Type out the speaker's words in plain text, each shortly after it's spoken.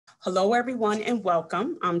Hello, everyone, and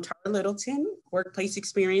welcome. I'm Tara Littleton, Workplace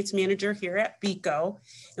Experience Manager here at BICO,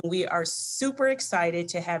 and we are super excited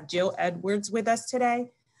to have Jill Edwards with us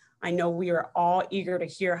today. I know we are all eager to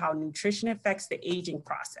hear how nutrition affects the aging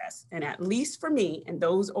process, and at least for me and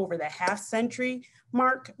those over the half-century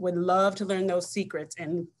mark would love to learn those secrets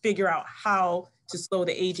and figure out how to slow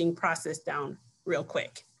the aging process down real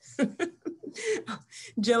quick.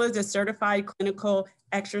 Jill is a certified clinical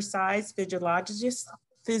exercise physiologist,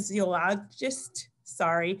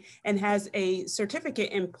 and has a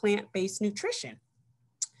certificate in plant-based nutrition.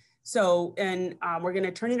 So, we're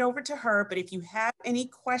gonna turn it over to her, but if you have any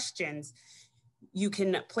questions, you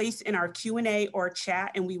can place in our Q&A or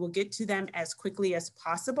chat and we will get to them as quickly as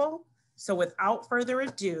possible. So without further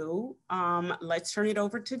ado, let's turn it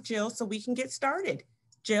over to Jill so we can get started.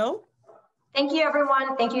 Jill? Thank you,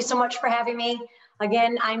 everyone. Thank you so much for having me.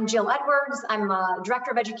 Again, I'm Jill Edwards. I'm a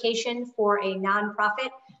Director of Education for a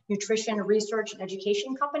nonprofit nutrition research and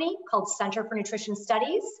education company called Center for Nutrition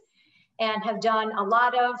Studies, and have done a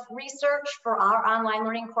lot of research for our online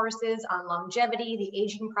learning courses on longevity, the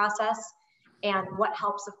aging process, and what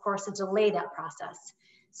helps, of course, to delay that process.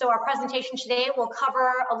 So our presentation today will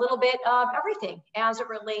cover a little bit of everything as it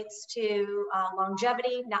relates to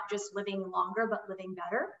longevity, not just living longer, but living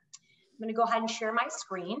better. I'm gonna go ahead and share my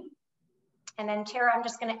screen. And then Tara, I'm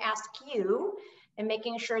just gonna ask you and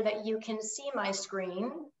making sure that you can see my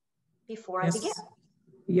screen before I begin.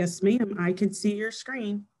 Yes, ma'am, I can see your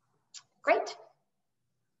screen. Great.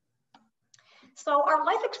 So our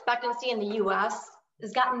life expectancy in the US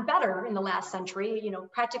has gotten better in the last century,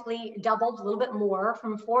 practically doubled, a little bit more,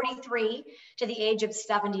 from 43 to the age of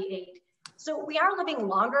 78. So we are living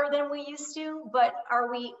longer than we used to, but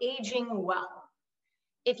are we aging well?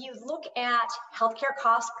 If you look at healthcare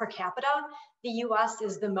costs per capita, the US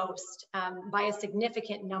is the most by a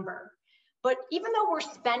significant number. But even though we're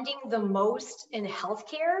spending the most in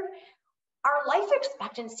healthcare, our life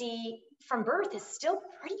expectancy from birth is still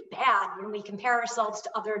pretty bad when we compare ourselves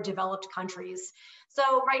to other developed countries.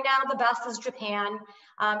 So right now, the best is Japan,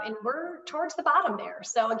 and we're towards the bottom there.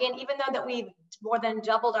 So again, even though that we've more than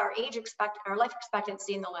doubled our life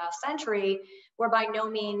expectancy in the last century, we're by no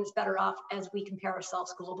means better off as we compare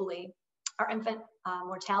ourselves globally. Our infant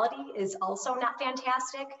mortality is also not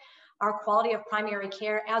fantastic. Our quality of primary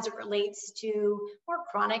care as it relates to more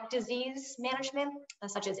chronic disease management,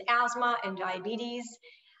 such as asthma and diabetes,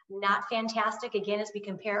 not fantastic, again, as we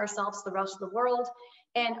compare ourselves to the rest of the world.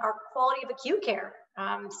 And our quality of acute care,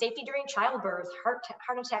 safety during childbirth, heart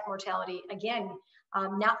attack mortality, again,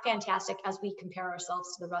 not fantastic as we compare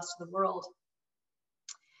ourselves to the rest of the world.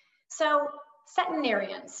 So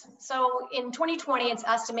centenarians. So in 2020, it's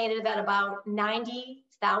estimated that about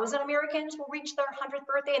 90,000 Americans will reach their 100th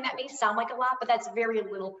birthday, and that may sound like a lot, but that's a very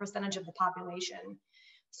little percentage of the population.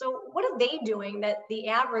 So what are they doing that the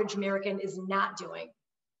average American is not doing?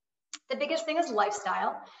 The biggest thing is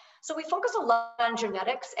lifestyle. So we focus a lot on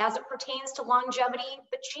genetics as it pertains to longevity,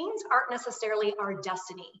 but genes aren't necessarily our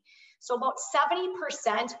destiny. So about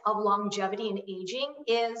 70% of longevity and aging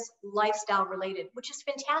is lifestyle related, which is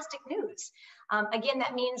fantastic news. Again,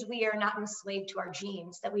 that means we are not enslaved to our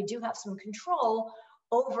genes, that we do have some control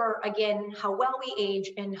over, again, how well we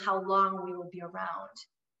age and how long we will be around.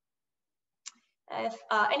 If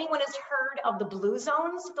anyone has heard of the blue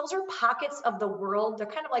zones, those are pockets of the world. They're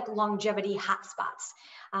kind of like longevity hotspots.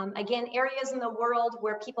 Again, areas in the world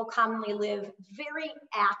where people commonly live very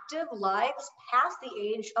active lives past the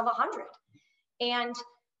age of 100. And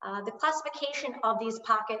the classification of these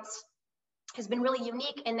pockets has been really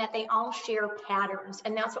unique in that they all share patterns.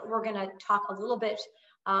 And that's what we're gonna talk a little bit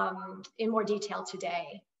in more detail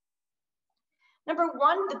today. Number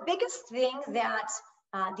one, the biggest thing that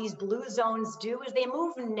these blue zones do is they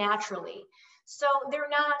move naturally. So they're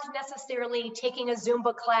not necessarily taking a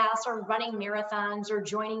Zumba class or running marathons or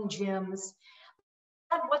joining gyms.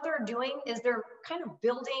 But what they're doing is they're kind of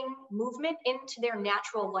building movement into their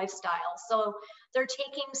natural lifestyle. So they're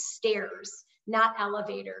taking stairs, not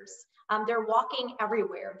elevators. They're walking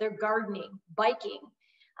everywhere. They're gardening, biking.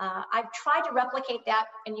 I've tried to replicate that,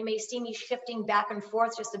 and you may see me shifting back and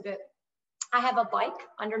forth just a bit. I have a bike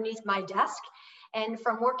underneath my desk. And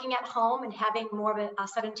from working at home and having more of a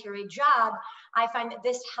sedentary job, I find that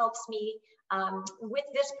this helps me with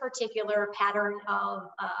this particular pattern of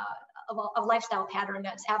lifestyle pattern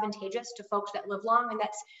that's advantageous to folks that live long and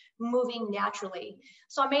that's moving naturally.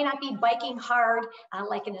 So I may not be biking hard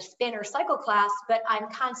like in a spin or cycle class, but I'm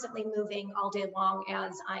constantly moving all day long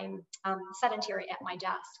as I'm sedentary at my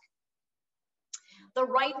desk. The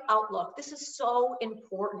right outlook. This is so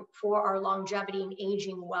important for our longevity and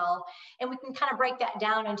aging well. And we can kind of break that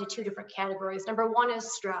down into two different categories. Number one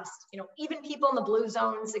is stress. Even people in the blue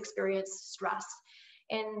zones experience stress.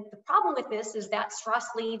 And the problem with this is that stress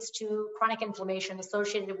leads to chronic inflammation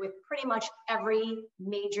associated with pretty much every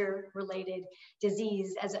major related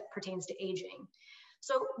disease as it pertains to aging.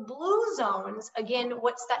 So blue zones, again,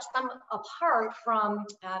 what sets them apart from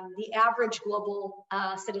the average global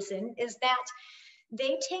citizen is that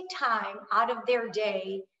they take time out of their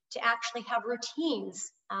day to actually have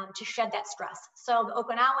routines to shed that stress. So the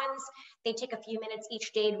Okinawans, they take a few minutes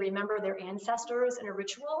each day to remember their ancestors in a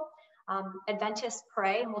ritual. Adventists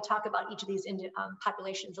pray, and we'll talk about each of these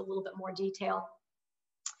populations in a little bit more detail.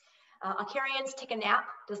 Acarians take a nap.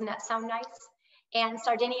 Doesn't that sound nice? And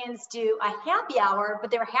Sardinians do a happy hour,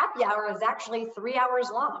 but their happy hour is actually 3 hours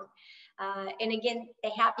long. And again, the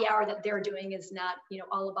happy hour that they're doing is not,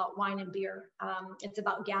 all about wine and beer. It's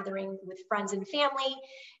about gathering with friends and family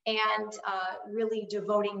and really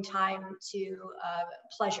devoting time to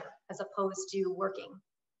pleasure as opposed to working.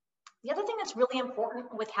 The other thing that's really important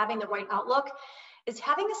with having the right outlook is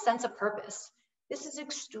having a sense of purpose. This is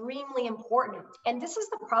extremely important. And this is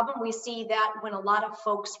the problem we see that when a lot of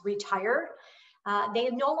folks retire, they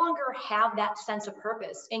no longer have that sense of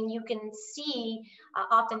purpose. And you can see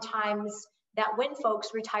oftentimes that when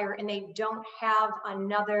folks retire and they don't have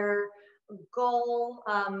another goal,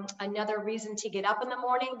 another reason to get up in the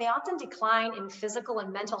morning, they often decline in physical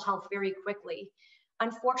and mental health very quickly.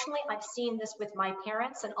 Unfortunately, I've seen this with my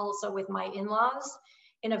parents and also with my in-laws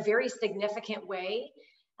in a very significant way.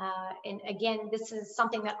 And again, this is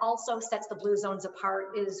something that also sets the blue zones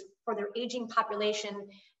apart is for their aging population,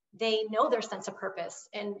 they know their sense of purpose,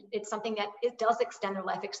 and it's something that it does extend their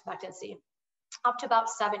life expectancy. Up to about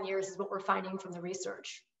 7 years is what we're finding from the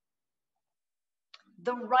research.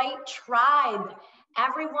 The right tribe.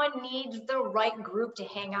 Everyone needs the right group to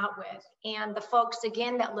hang out with. And the folks,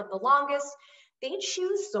 again, that live the longest, they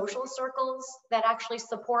choose social circles that actually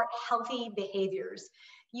support healthy behaviors.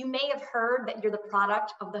 You may have heard that you're the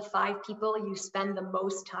product of the 5 people you spend the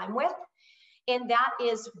most time with. And that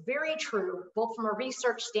is very true, both from a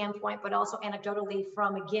research standpoint, but also anecdotally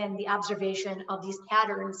from, again, the observation of these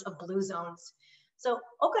patterns of blue zones. So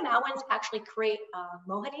Okinawans actually create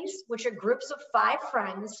mohanis, which are groups of 5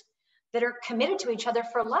 friends that are committed to each other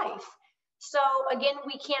for life. So again,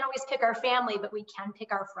 we can't always pick our family, but we can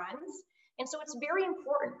pick our friends. And so it's very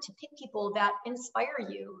important to pick people that inspire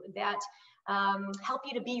you, that help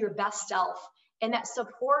you to be your best self, and that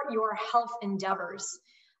support your health endeavors.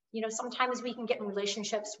 Sometimes we can get in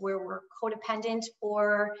relationships where we're codependent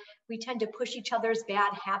or we tend to push each other's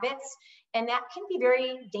bad habits, and that can be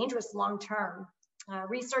very dangerous long-term.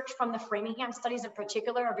 Research from the Framingham studies in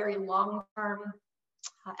particular, a very long-term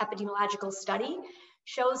epidemiological study,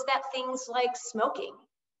 shows that things like smoking,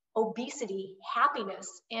 obesity,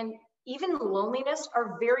 happiness, and even loneliness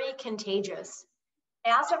are very contagious.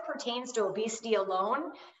 As it pertains to obesity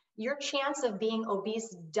alone, your chance of being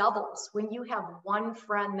obese doubles when you have one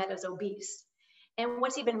friend that is obese. And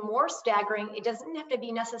what's even more staggering, it doesn't have to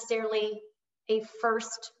be necessarily a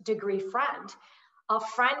first-degree friend. A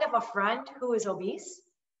friend of a friend who is obese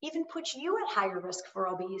even puts you at higher risk for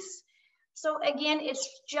obese. So again, it's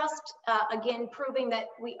just, again, proving that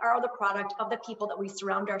we are the product of the people that we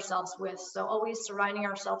surround ourselves with. So always surrounding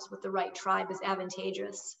ourselves with the right tribe is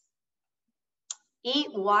advantageous. Eat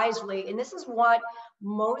wisely. And this is what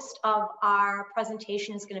most of our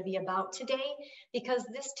presentation is going to be about today, because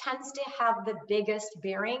this tends to have the biggest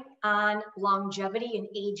bearing on longevity and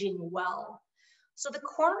aging well. So the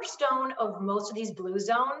cornerstone of most of these blue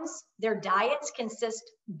zones, their diets consist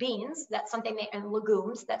beans, that's something and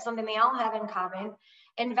legumes, that's something they all have in common,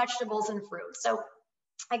 and vegetables and fruit. So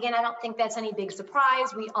again, I don't think that's any big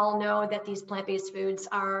surprise. We all know that these plant-based foods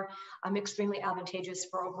are extremely advantageous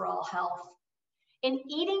for overall health. And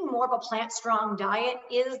eating more of a plant-strong diet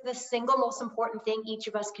is the single most important thing each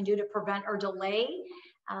of us can do to prevent or delay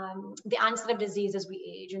the onset of disease as we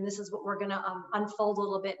age. And this is what we're going to unfold a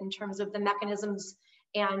little bit in terms of the mechanisms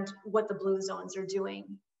and what the blue zones are doing.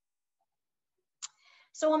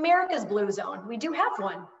 So America's blue zone, we do have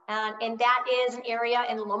one, and that is an area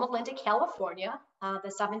in Loma Linda, California,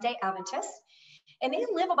 the Seventh-day Adventists, and they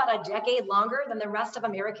live about a decade longer than the rest of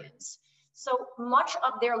Americans. So much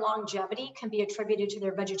of their longevity can be attributed to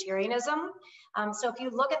their vegetarianism. So if you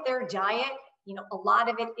look at their diet, a lot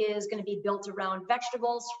of it is going to be built around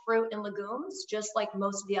vegetables, fruit, and legumes, just like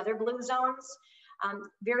most of the other blue zones.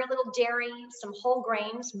 Very little dairy, some whole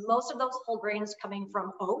grains, most of those whole grains coming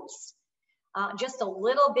from oats. just a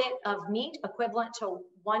little bit of meat equivalent to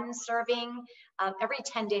 1 serving every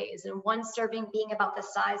 10 days, and 1 serving being about the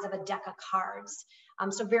size of a deck of cards.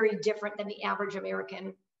 So very different than the average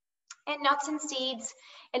American. And nuts and seeds,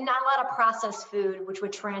 and not a lot of processed food, which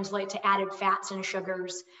would translate to added fats and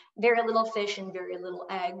sugars, very little fish and very little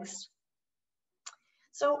eggs.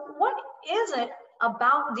 So what is it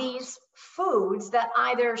about these foods that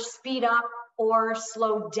either speed up or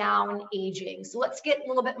slow down aging? So let's get a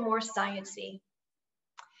little bit more sciencey.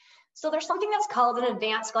 So there's something that's called an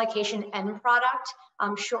advanced glycation end product,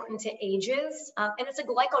 shortened to AGEs, and it's a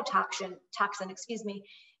glycotoxin,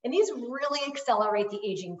 and these really accelerate the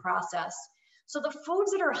aging process. So the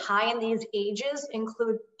foods that are high in these AGEs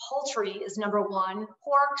include poultry is number 1,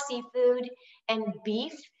 pork, seafood, and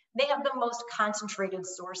beef. They have the most concentrated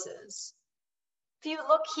sources. If you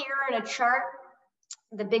look here in a chart,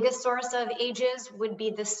 the biggest source of AGEs would be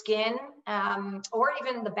the skin, or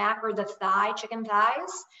even the back or the thigh, chicken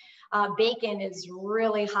thighs. Bacon is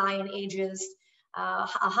really high in AGEs. A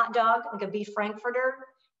hot dog, like a beef frankfurter,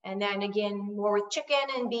 and then again, more with chicken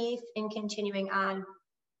and beef, and continuing on.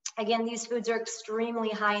 Again, these foods are extremely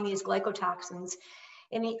high in these glycotoxins.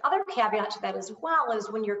 And the other caveat to that as well is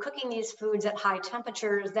when you're cooking these foods at high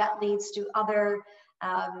temperatures, that leads to other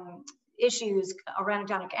issues,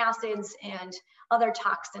 arachidonic acids and other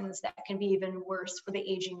toxins that can be even worse for the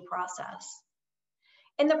aging process.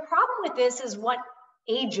 And the problem with this is what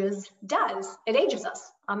AGEs does. It ages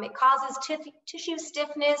us. It causes tissue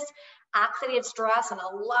stiffness, oxidative stress, and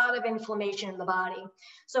a lot of inflammation in the body.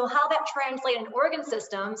 So how that translates in organ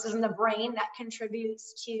systems is in the brain that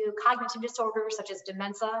contributes to cognitive disorders such as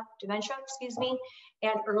dementia,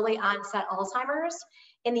 and early onset Alzheimer's.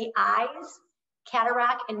 In the eyes,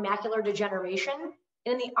 cataract and macular degeneration.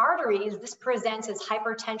 And in the arteries, this presents as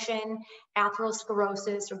hypertension,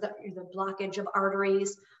 atherosclerosis, or the blockage of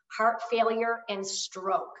arteries, heart failure, and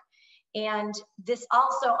stroke. And this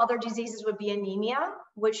also, other diseases would be anemia,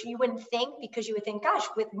 which you wouldn't think, because you would think, gosh,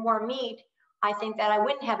 with more meat, I think that I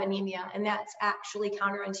wouldn't have anemia, and that's actually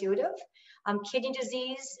counterintuitive. Kidney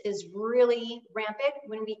disease is really rampant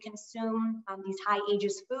when we consume these high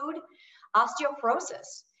AGEs food.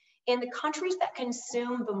 Osteoporosis. In the countries that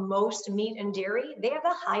consume the most meat and dairy, they have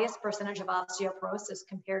the highest percentage of osteoporosis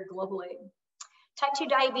compared globally. Type 2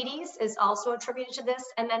 diabetes is also attributed to this,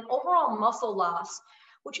 and then overall muscle loss,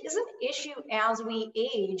 which is an issue as we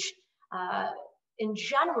age in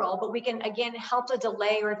general, but we can, again, help to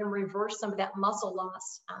delay or even reverse some of that muscle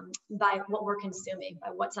loss by what we're consuming, by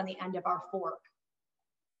what's on the end of our fork.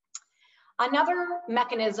 Another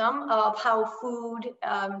mechanism of how food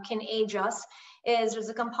can age us is there's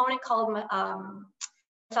a component called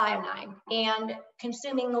methionine, and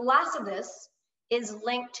consuming less of this is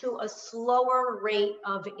linked to a slower rate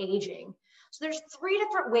of aging. So there's 3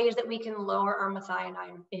 different ways that we can lower our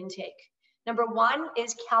methionine intake. Number 1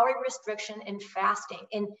 is calorie restriction and fasting.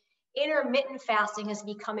 And intermittent fasting has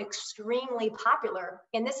become extremely popular,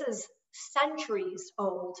 and this is centuries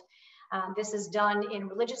old. This is done in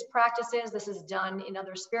religious practices. This is done in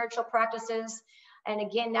other spiritual practices. And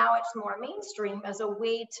again, now it's more mainstream as a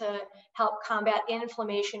way to help combat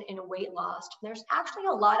inflammation and weight loss. There's actually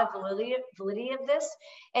a lot of validity of this.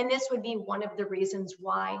 And this would be one of the reasons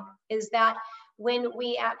why, is that when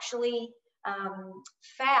we actually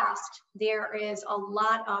fast, there is a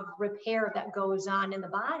lot of repair that goes on in the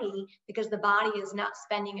body because the body is not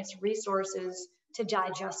spending its resources to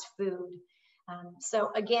digest food.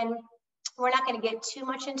 So again, we're not going to get too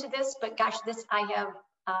much into this, but gosh, this I have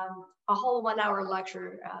a whole 1-hour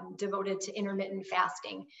lecture devoted to intermittent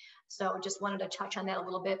fasting. So just wanted to touch on that a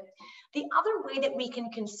little bit. The other way that we can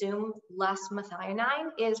consume less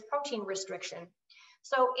methionine is protein restriction.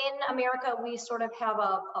 So in America, we sort of have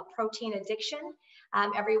a protein addiction.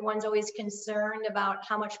 Everyone's always concerned about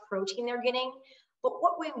how much protein they're getting. But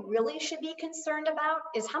what we really should be concerned about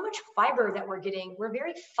is how much fiber that we're getting. We're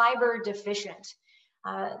very fiber deficient.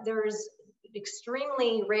 There's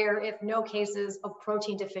extremely rare, if no cases, of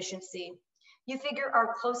protein deficiency. You figure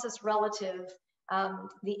our closest relative,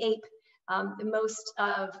 the ape, most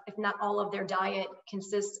of, if not all of their diet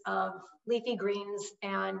consists of leafy greens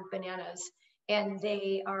and bananas. And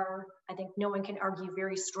they are, I think no one can argue,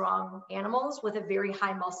 very strong animals with a very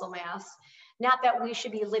high muscle mass. Not that we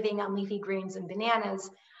should be living on leafy greens and bananas,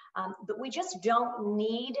 but we just don't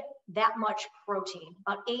need that much protein.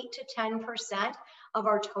 About 8 to 10% of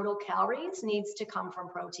our total calories needs to come from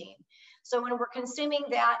protein. So when we're consuming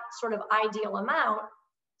that sort of ideal amount,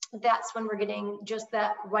 that's when we're getting just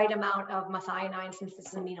that right amount of methionine, since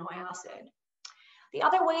it's an amino acid. The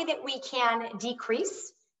other way that we can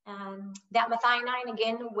decrease That methionine,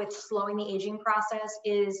 again, with slowing the aging process,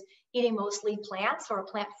 is eating mostly plants or a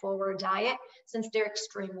plant-forward diet, since they're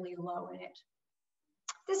extremely low in it.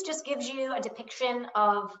 This just gives you a depiction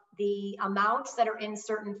of the amounts that are in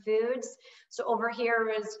certain foods. So over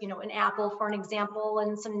here is, an apple for an example,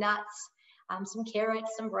 and some nuts, some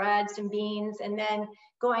carrots, some bread, some beans, and then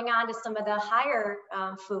going on to some of the higher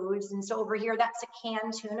foods. And so over here, that's a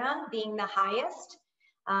canned tuna being the highest,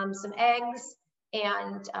 some eggs,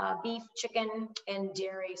 and beef, chicken, and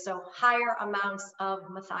dairy. So higher amounts of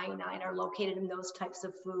methionine are located in those types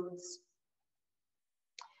of foods.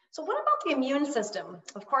 So what about the immune system?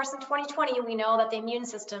 Of course, in 2020, we know that the immune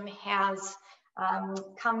system has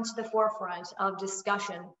come to the forefront of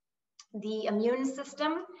discussion. The immune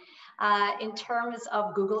system, in terms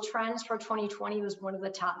of Google Trends for 2020, was one of the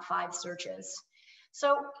top 5 searches.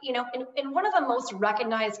 So, and one of the most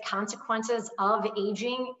recognized consequences of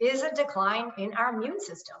aging is a decline in our immune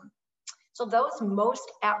system. So those most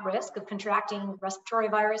at risk of contracting respiratory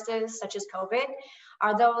viruses such as COVID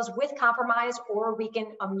are those with compromised or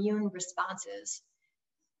weakened immune responses.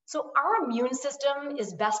 So our immune system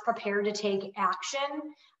is best prepared to take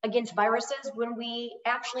action against viruses when we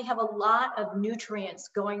actually have a lot of nutrients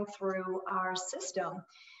going through our system.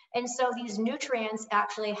 And so these nutrients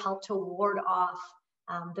actually help to ward off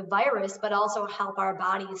the virus, but also help our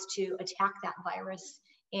bodies to attack that virus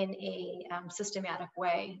in a systematic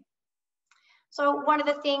way. So one of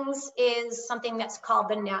the things is something that's called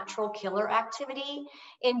the natural killer activity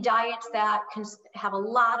in diets that can have a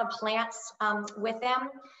lot of plants with them.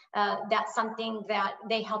 That's something that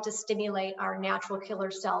they help to stimulate our natural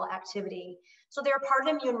killer cell activity. So they're part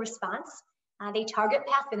of the immune response. They target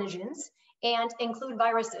pathogens and include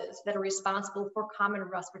viruses that are responsible for common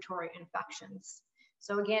respiratory infections.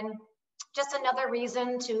 So again, just another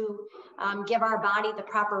reason to give our body the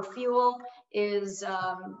proper fuel is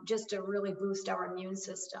just to really boost our immune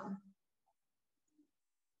system.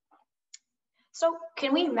 So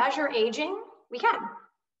can we measure aging? We can.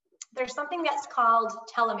 There's something that's called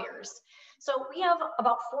telomeres. So we have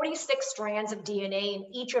about 46 strands of DNA in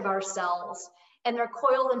each of our cells, and they're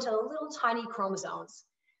coiled into little tiny chromosomes.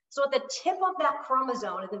 So at the tip of that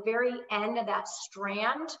chromosome, at the very end of that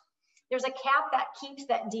strand, there's a cap that keeps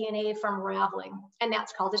that DNA from raveling, and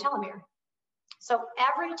that's called a telomere. So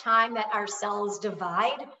every time that our cells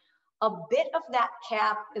divide, a bit of that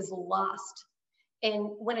cap is lost. And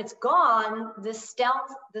when it's gone, the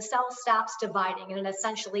cell stops dividing and it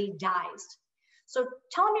essentially dies. So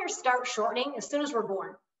telomeres start shortening as soon as we're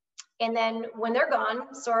born. And then when they're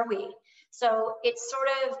gone, so are we. So it sort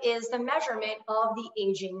of is the measurement of the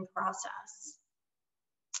aging process.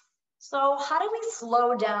 So how do we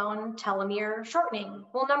slow down telomere shortening?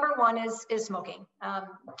 Well, number one is smoking,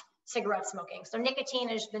 cigarette smoking. So nicotine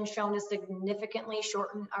has been shown to significantly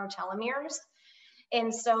shorten our telomeres.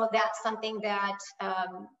 And so that's something that,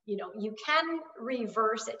 you can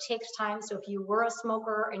reverse. It takes time. So if you were a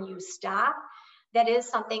smoker and you stop, that is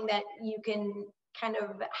something that you can kind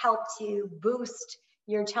of help to boost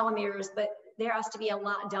your telomeres, but there has to be a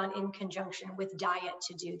lot done in conjunction with diet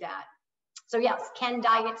to do that. So yes, can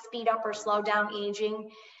diet speed up or slow down aging?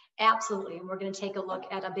 Absolutely. And we're going to take a look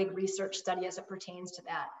at a big research study as it pertains to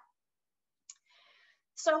that.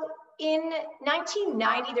 So in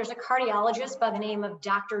 1990, there's a cardiologist by the name of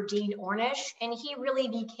Dr. Dean Ornish, and he really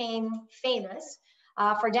became famous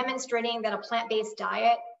for demonstrating that a plant-based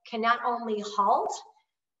diet can not only halt,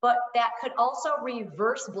 but that could also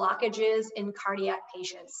reverse blockages in cardiac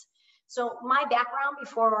patients. So my background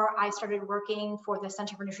before I started working for the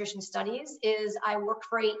Center for Nutrition Studies is I worked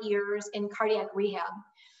for 8 years in cardiac rehab.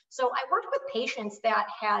 So I worked with patients that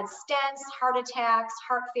had stents, heart attacks,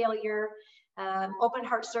 heart failure, open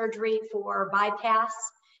heart surgery for bypass,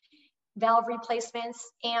 valve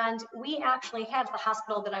replacements. And we actually had the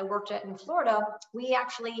hospital that I worked at in Florida, we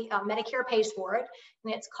actually, Medicare pays for it.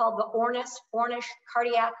 And it's called the Ornish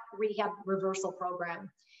Cardiac Rehab Reversal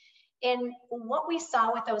Program. And what we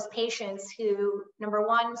saw with those patients who, number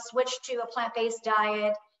one, switched to a plant-based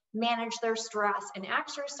diet, managed their stress and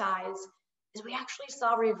exercise, is we actually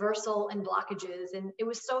saw reversal in blockages. And it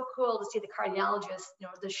was so cool to see the cardiologist,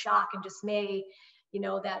 the shock and dismay,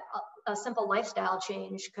 that a simple lifestyle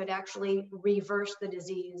change could actually reverse the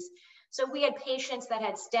disease. So we had patients that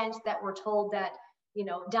had stents that were told that,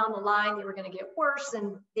 down the line, they were going to get worse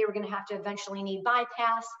and they were going to have to eventually need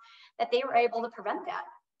bypass, that they were able to prevent that.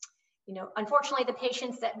 Unfortunately, the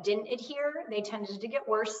patients that didn't adhere, they tended to get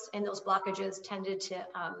worse, and those blockages tended to,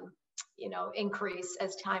 increase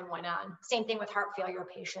as time went on. Same thing with heart failure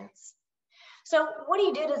patients. So what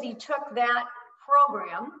he did is he took that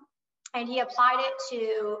program and he applied it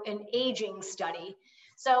to an aging study.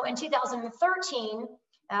 So in 2013,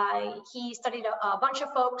 he studied a bunch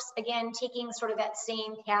of folks, again, taking sort of that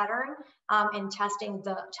same pattern and testing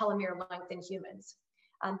the telomere length in humans.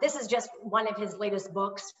 This is just one of his latest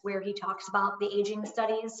books where he talks about the aging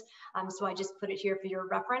studies. So I just put it here for your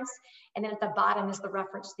reference. And then at the bottom is the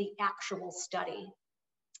reference to the actual study.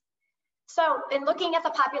 So in looking at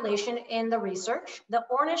the population in the research, the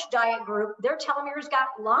Ornish diet group, their telomeres got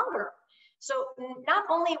longer. So not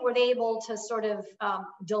only were they able to sort of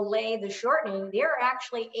delay the shortening, they're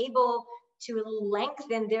actually able to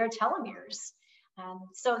lengthen their telomeres.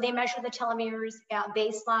 So they measured the telomeres at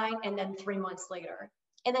baseline and then 3 months later.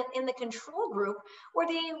 And then in the control group, where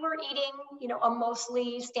they were eating, a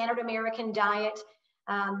mostly standard American diet,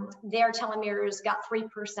 their telomeres got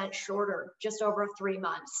 3% shorter, just over 3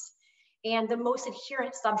 months. And the most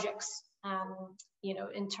adherent subjects,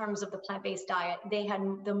 in terms of the plant-based diet, they had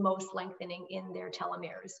the most lengthening in their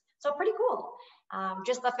telomeres. So pretty cool.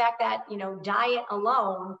 Just the fact that, diet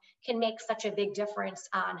alone can make such a big difference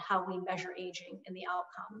on how we measure aging and the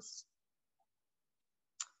outcomes.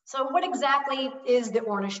 So what exactly is the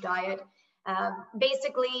Ornish diet?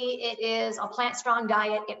 Basically, it is a plant-strong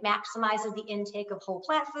diet. It maximizes the intake of whole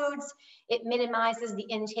plant foods. It minimizes the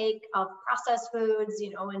intake of processed foods,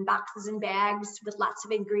 in boxes and bags with lots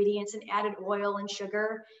of ingredients and added oil and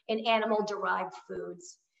sugar and animal-derived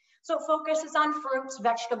foods. So it focuses on fruits,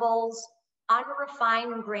 vegetables,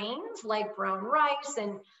 unrefined grains like brown rice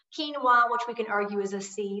and quinoa, which we can argue is a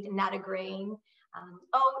seed and not a grain,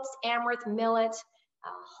 oats, amaranth, millet,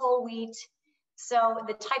 whole wheat. So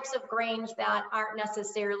the types of grains that aren't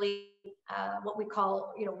necessarily what we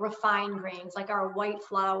call, refined grains, like our white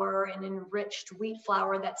flour and enriched wheat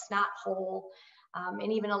flour that's not whole,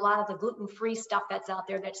 and even a lot of the gluten-free stuff that's out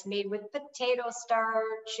there that's made with potato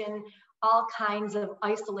starch and all kinds of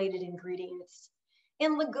isolated ingredients.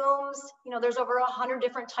 In legumes, there's over 100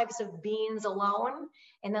 different types of beans alone,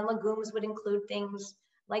 and then legumes would include things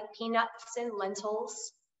like peanuts and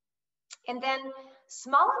lentils. And then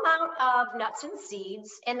small amount of nuts and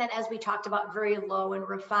seeds. And then, as we talked about, very low and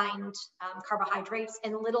refined carbohydrates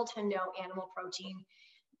and little to no animal protein.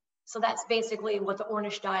 So that's basically what the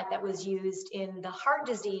Ornish diet that was used in the heart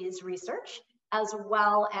disease research, as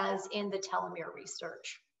well as in the telomere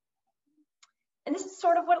research. And this is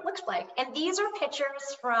sort of what it looks like. And these are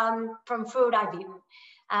pictures from food I've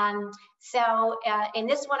eaten. So in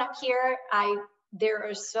this one up here, there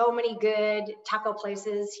are so many good taco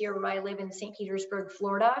places here where I live in St. Petersburg,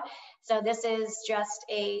 Florida. So this is just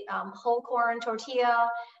a whole corn tortilla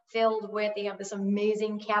filled with, they have this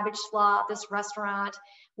amazing cabbage slaw at this restaurant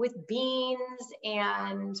with beans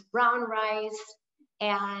and brown rice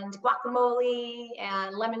and guacamole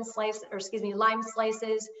and lime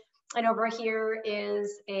slices. And over here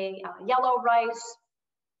is a yellow rice.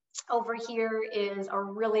 Over here is a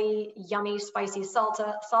really yummy, spicy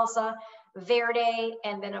salsa verde,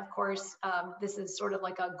 and then of course this is sort of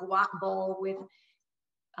like a guac bowl with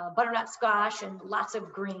butternut squash and lots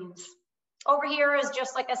of greens. Over here is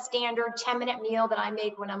just like a standard 10-minute meal that I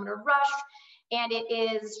make when I'm in a rush, and it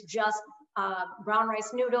is just brown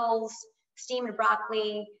rice noodles, steamed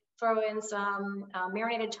broccoli, throw in some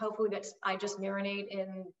marinated tofu that I just marinate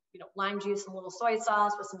in lime juice and a little soy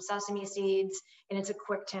sauce with some sesame seeds, and it's a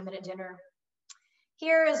quick 10-minute dinner.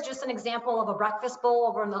 Here is just an example of a breakfast bowl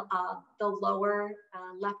over in the lower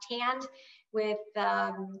left hand with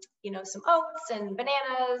some oats and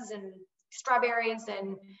bananas and strawberries,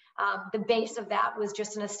 and the base of that was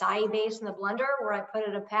just an acai base in the blender where I put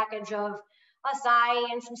in a package of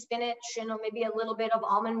acai and some spinach and maybe a little bit of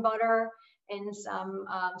almond butter and some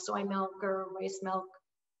soy milk or rice milk,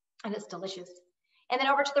 and it's delicious. And then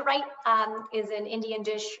over to the right is an Indian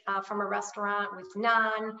dish from a restaurant with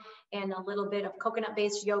naan and a little bit of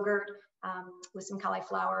coconut-based yogurt with some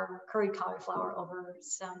cauliflower, curried cauliflower over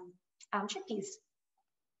some chickpeas.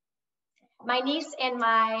 My niece and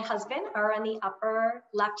my husband are in the upper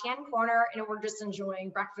left-hand corner, and we're just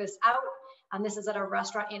enjoying breakfast out. This is at a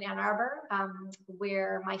restaurant in Ann Arbor,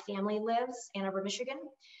 where my family lives, Ann Arbor, Michigan.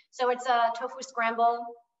 So it's a tofu scramble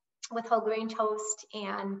with whole grain toast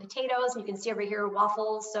and potatoes. You can see over here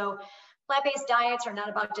waffles. So plant-based diets are not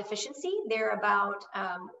about deficiency. They're about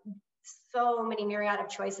so many myriad of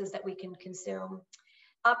choices that we can consume.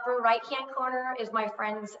 Upper right-hand corner is my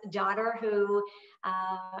friend's daughter who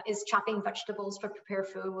is chopping vegetables to prepare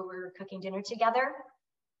food when we're cooking dinner together.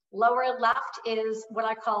 Lower left is what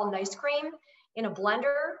I call nice cream in a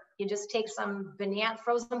blender. You just take some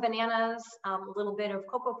frozen bananas, a little bit of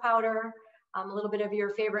cocoa powder, a little bit of your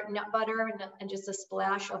favorite nut butter, and just a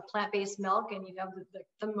splash of plant-based milk, and you have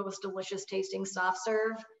the most delicious tasting soft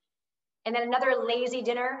serve. And then another lazy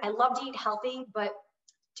dinner. I love to eat healthy, but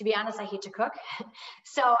To be honest, I hate to cook.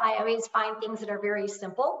 So I always find things that are very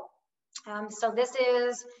simple. So this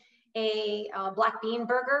is a black bean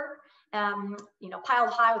burger, you know, piled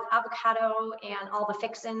high with avocado and all the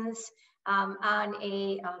fixins on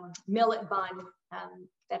a millet bun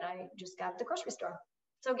that I just got at the grocery store.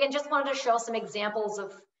 So again, just wanted to show some examples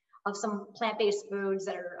of some plant-based foods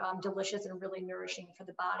that are delicious and really nourishing for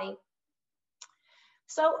the body.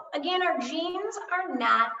 So again, our genes are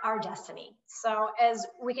not our destiny. So as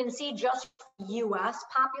we can see, just US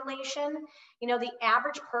population, you know, the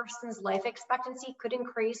average person's life expectancy could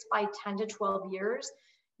increase by 10 to 12 years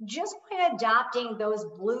just by adopting those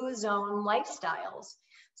blue zone lifestyles.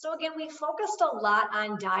 So again, we focused a lot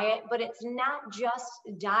on diet, but it's not just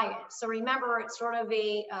diet. So remember, it's sort of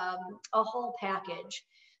a whole package.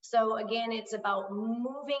 So again, it's about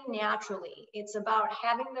moving naturally. It's about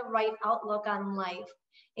having the right outlook on life,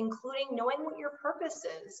 including knowing what your purpose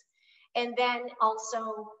is, and then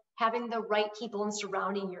also having the right people and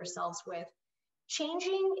surrounding yourselves with.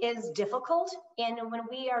 Changing is difficult, and when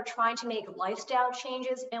we are trying to make lifestyle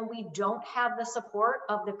changes and we don't have the support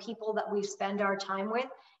of the people that we spend our time with,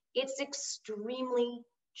 it's extremely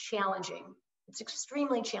challenging. It's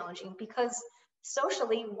extremely challenging because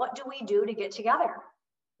socially, what do we do to get together?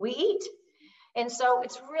 We eat. And so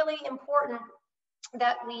it's really important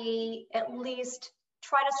that we at least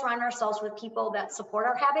try to surround ourselves with people that support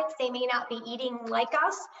our habits. They may not be eating like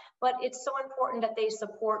us, but it's so important that they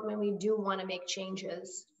support when we do want to make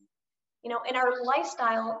changes. You know, and our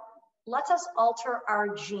lifestyle lets us alter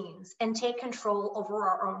our genes and take control over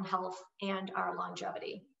our own health and our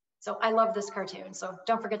longevity. So I love this cartoon. So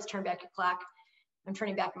don't forget to turn back your clock. I'm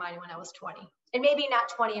turning back mine when I was 20. And maybe not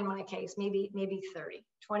 20 in my case, maybe 30.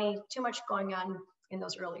 20, too much going on in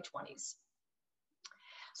those early 20s.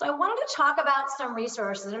 So I wanted to talk about some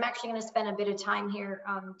resources. I'm actually going to spend a bit of time here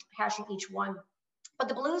hashing each one. But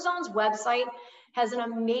the Blue Zones website has an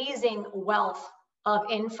amazing wealth of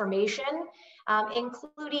information,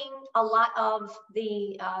 including a lot of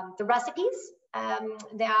the recipes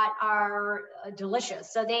that are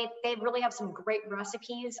delicious. So they really have some great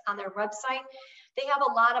recipes on their website. They have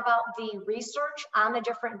a lot about the research on the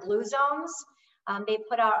different blue zones. They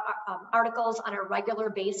put out articles on a regular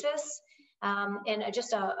basis and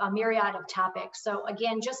just a myriad of topics. So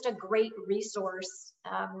again, just a great resource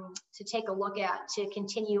to take a look at to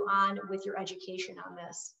continue on with your education on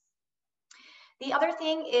this. The other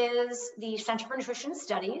thing is the Center for Nutrition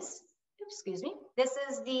Studies. Excuse me. This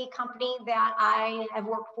is the company that I have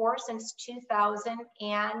worked for since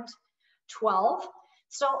 2012.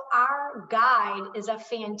 So our guide is a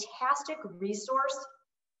fantastic resource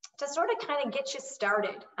to sort of kind of get you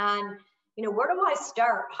started on, you know, where do I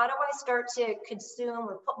start? How do I start to consume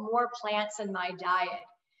or put more plants in my diet?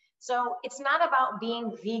 So it's not about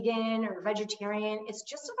being vegan or vegetarian. It's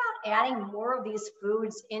just about adding more of these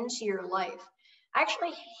foods into your life. I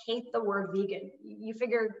actually hate the word vegan. You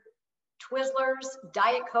figure Twizzlers,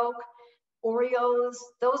 Diet Coke, Oreos,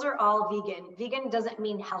 those are all vegan. Vegan doesn't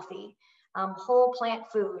mean healthy. Whole plant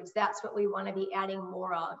foods, that's what we want to be adding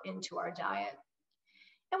more of into our diet.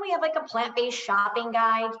 And we have like a plant-based shopping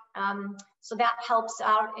guide. So that helps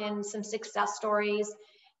out in some success stories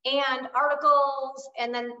and articles.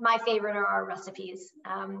 And then my favorite are our recipes.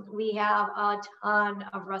 We have a ton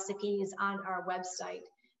of recipes on our website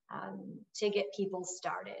to get people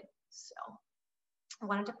started. So I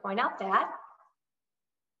wanted to point out that.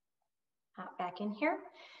 Back in here.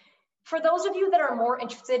 For those of you that are more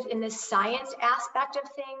interested in the science aspect of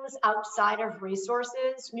things outside of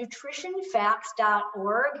resources,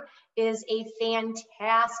 nutritionfacts.org is a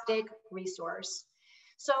fantastic resource.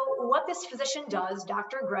 So what this physician does,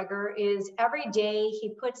 Dr. Greger, is every day he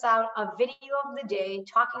puts out a video of the day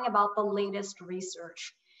talking about the latest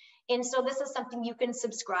research. And so this is something you can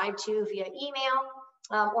subscribe to via email,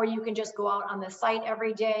 or you can just go out on the site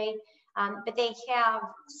every day. But they have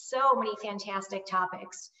so many fantastic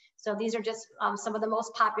topics. So these are just some of the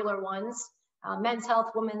most popular ones: men's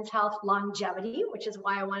health, women's health, longevity, which is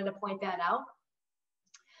why I wanted to point that out.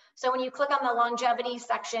 So when you click on the longevity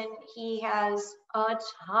section, he has a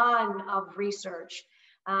ton of research,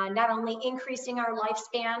 not only increasing our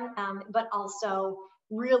lifespan, but also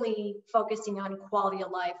really focusing on quality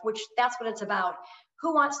of life, which that's what it's about.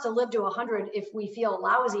 Who wants to live to 100 if we feel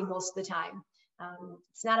lousy most of the time?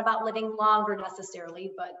 It's not about living longer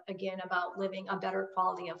necessarily, but again, about living a better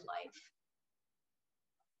quality of life.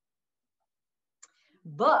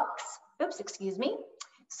 Books, oops, excuse me.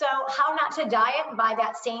 So How Not to Diet by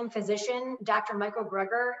that same physician, Dr. Michael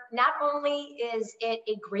Greger. Not only is it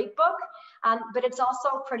a great book, but it's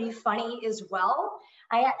also pretty funny as well.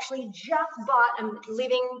 I actually just bought, I'm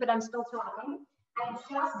leaving, but I'm still talking. I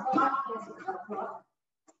just bought his cookbook,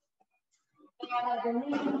 and I've been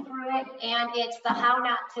reading through it, and it's the How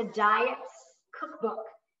Not to Diet cookbook.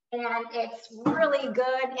 And it's really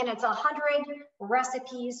good, and it's 100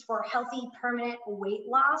 recipes for healthy, permanent weight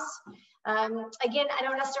loss. Again, I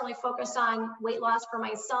don't necessarily focus on weight loss for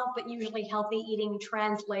myself, but usually healthy eating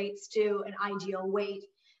translates to an ideal weight.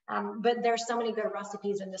 But there's so many good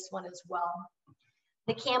recipes in this one as well.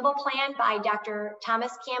 The Campbell Plan by Dr.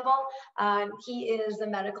 Thomas Campbell. He is the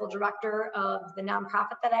medical director of the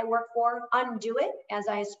nonprofit that I work for. Undo It, as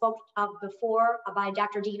I spoke of before, by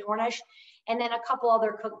Dr. Dean Ornish. And then a couple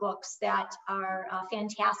other cookbooks that are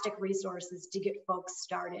fantastic resources to get folks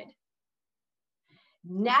started.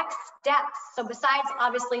 Next steps. So besides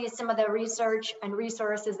obviously some of the research and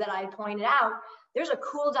resources that I pointed out, there's a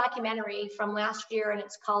cool documentary from last year, and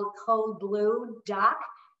it's called Code Blue Doc.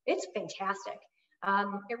 It's fantastic.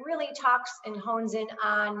 It really talks and hones in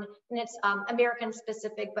on, and it's American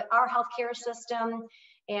specific, but our healthcare system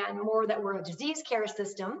and more that we're a disease care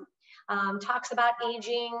system. Talks about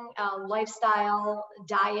aging, lifestyle,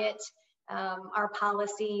 diet, our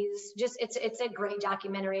policies. Just it's a great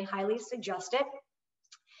documentary. Highly suggest it.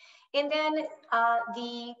 And then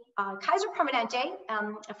the Kaiser Permanente,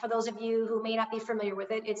 for those of you who may not be familiar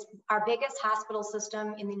with it, it's our biggest hospital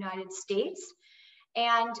system in the United States.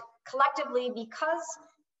 And collectively, because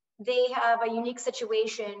they have a unique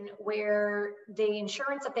situation where the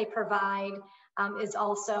insurance that they provide is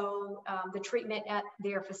also the treatment at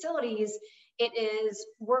their facilities, it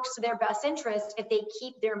works to their best interest if they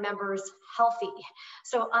keep their members healthy.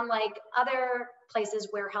 So unlike other places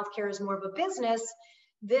where healthcare is more of a business,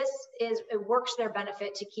 it works to their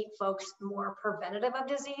benefit to keep folks more preventative of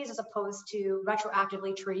disease as opposed to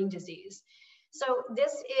retroactively treating disease. So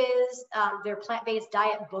this is their plant-based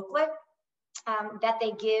diet booklet that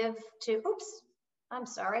they give to, oops, I'm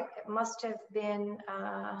sorry, it must have been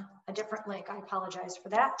a different link. I apologize for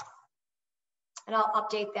that. And I'll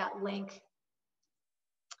update that link.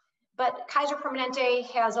 But Kaiser Permanente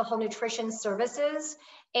has a whole nutrition services,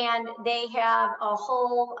 and they have a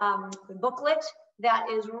whole booklet that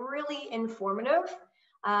is really informative.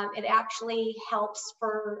 It actually helps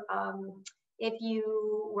for if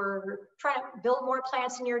you were trying to build more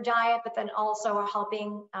plants in your diet, but then also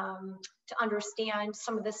helping to understand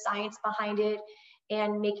some of the science behind it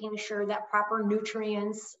and making sure that proper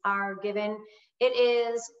nutrients are given. It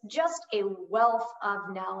is just a wealth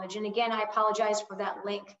of knowledge. And again, I apologize for that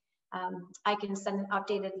link. I can send an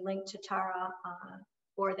updated link to Tara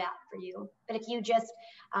for that for you. But if you just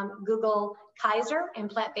Google Kaiser and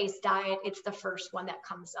plant-based diet, it's the first one that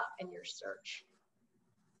comes up in your search.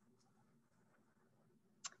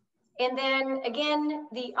 And then again,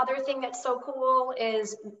 the other thing that's so cool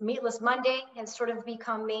is Meatless Monday has sort of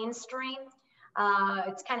become mainstream.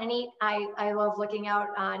 It's kind of neat. I love looking out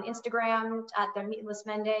on Instagram at the Meatless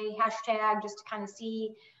Monday hashtag just to kind of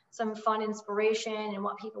see some fun inspiration and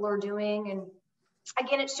what people are doing. And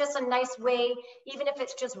again, it's just a nice way, even if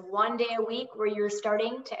it's just one day a week where you're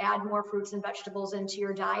starting to add more fruits and vegetables into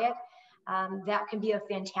your diet, that can be a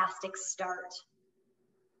fantastic start.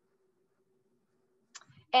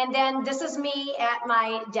 And then this is me at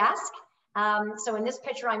my desk. So in this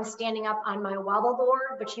picture, I'm standing up on my wobble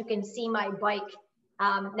board, but you can see my bike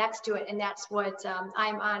next to it. And that's what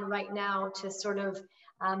I'm on right now to sort of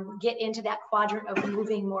get into that quadrant of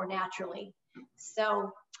moving more naturally.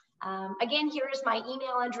 So again, here is my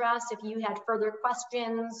email address if you had further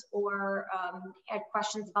questions or had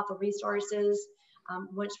questions about the resources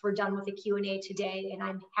once we're done with the Q&A today, and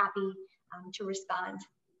I'm happy to respond.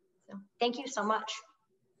 So thank you so much.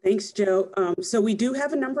 Thanks, Joe. So we do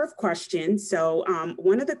have a number of questions. So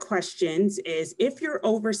one of the questions is, if you're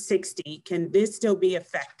over 60, can this still be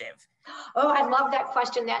effective? Oh, I love that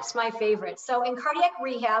question. That's my favorite. So in cardiac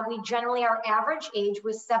rehab, our average age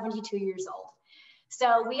was 72 years old.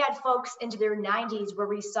 So we had folks into their 90s where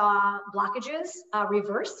we saw blockages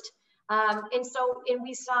reversed. And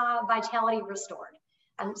we saw vitality restored.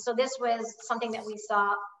 So this was something that we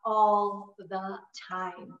saw all the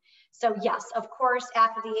time. So yes, of course,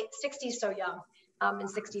 after the 60s, so young, and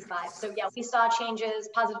 65. So yeah, we saw changes,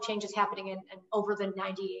 positive changes happening in over the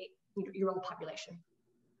 98-year-old population.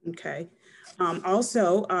 Okay.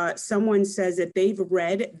 Also, someone says that they've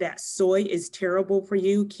read that soy is terrible for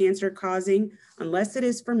you, cancer causing, unless it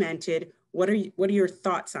is fermented. What are your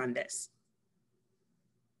thoughts on this?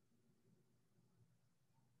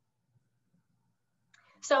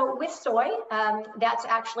 So with soy, that's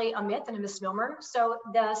actually a myth and a misnomer. So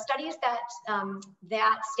the studies that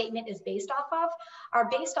that statement is based off of are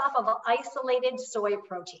based off of an isolated soy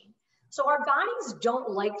protein. So our bodies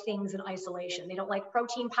don't like things in isolation. They don't like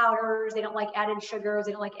protein powders. They don't like added sugars.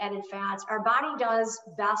 They don't like added fats. Our body does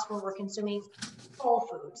best when we're consuming whole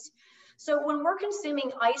foods. So when we're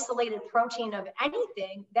consuming isolated protein of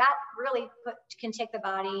anything, that really can take the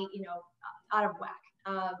body, out of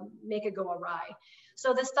whack, make it go awry.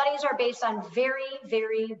 So the studies are based on very,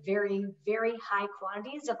 very, very, very high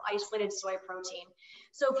quantities of isolated soy protein.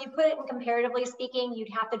 So if you put it in comparatively speaking, you'd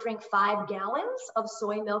have to drink 5 gallons of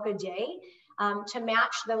soy milk a day to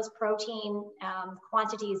match those protein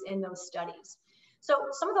quantities in those studies. So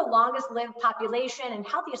some of the longest lived population and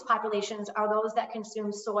healthiest populations are those that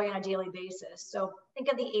consume soy on a daily basis. So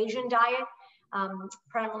think of the Asian diet,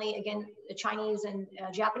 primarily, again, the Chinese and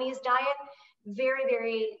Japanese diet. Very,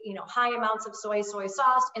 very, high amounts of soy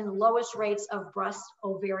sauce, and lowest rates of breast,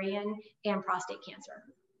 ovarian, and prostate cancer.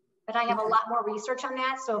 But I have a lot more research on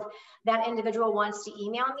that. So if that individual wants to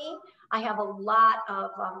email me, I have a lot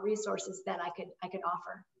of resources that I could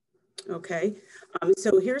offer. Okay.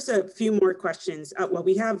 So here's a few more questions. Well,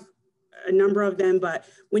 we have a number of them, but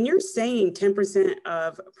when you're saying 10%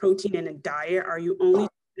 of protein in a diet, are you only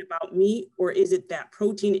talking about meat, or is it that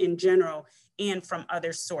protein in general and from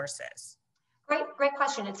other sources? Great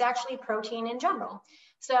question. It's actually protein in general.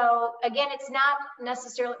 So again, it's not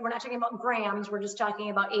necessarily, we're not talking about grams, we're just talking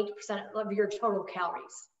about 8% of your total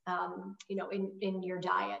calories, in your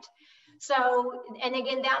diet. So, and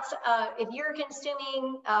again, that's, if you're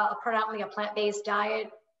consuming predominantly a plant-based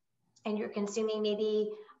diet and you're consuming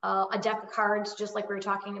maybe a deck of cards, just like we were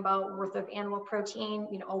talking about, worth of animal protein,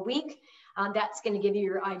 a week, that's going to give you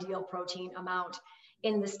your ideal protein amount.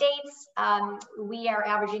 In the States, we are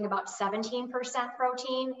averaging about 17%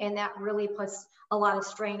 protein, and that really puts a lot of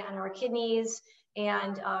strain on our kidneys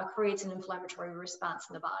and creates an inflammatory response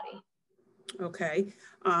in the body. Okay.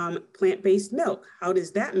 Plant-based milk, how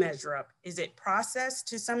does that measure up? Is it processed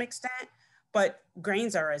to some extent, but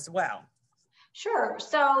grains are as well? Sure.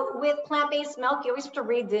 So with plant-based milk, you always have to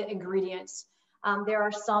read the ingredients. There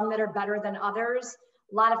are some that are better than others.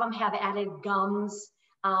 A lot of them have added gums,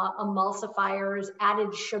 emulsifiers,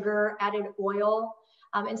 added sugar, added oil.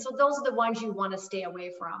 And so those are the ones you want to stay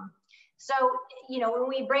away from. So, when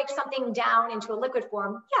we break something down into a liquid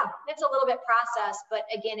form, yeah, it's a little bit processed, but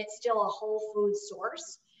again, it's still a whole food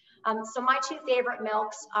source. So my 2 favorite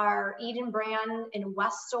milks are Eden Brand and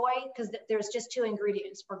West Soy, because there's just 2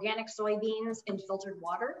 ingredients, organic soybeans and filtered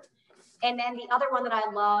water. And then the other one that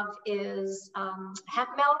I love is hemp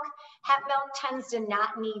milk. Hemp milk tends to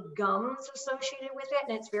not need gums associated with it,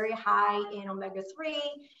 and it's very high in omega-3,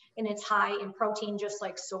 and it's high in protein, just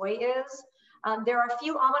like soy is. There are a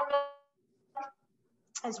few almond milk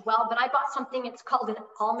as well, but I bought something, it's called an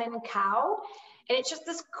almond cow, and it's just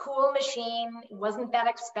this cool machine. It wasn't that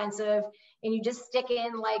expensive, and you just stick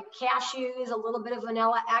in like cashews, a little bit of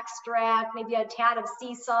vanilla extract, maybe a tad of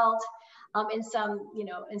sea salt, and some,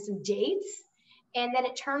 and some dates, and then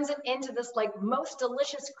it turns it into this like most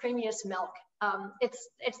delicious, creamiest milk. It's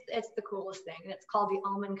the coolest thing, and it's called the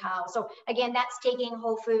almond cow. So again, that's taking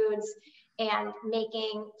whole foods and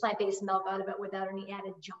making plant-based milk out of it without any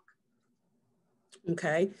added junk.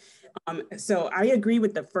 Okay. So I agree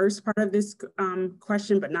with the first part of this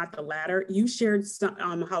question, but not the latter. You shared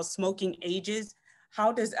how smoking ages.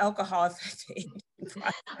 How does alcohol affect the aging?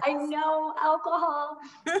 I know, alcohol.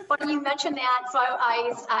 Funny you mentioned that. So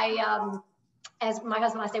I as my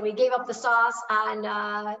husband and I say, we gave up the sauce on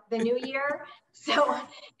the new year. So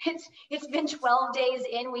it's been 12 days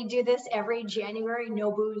in. We do this every January,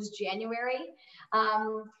 no booze January.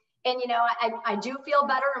 And, I do feel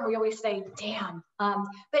better, and we always say, damn.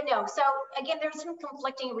 But no, so again, there's some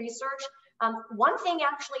conflicting research. One thing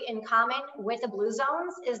actually in common with the blue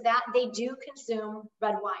zones is that they do consume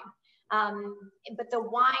red wine. But the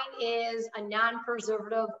wine is a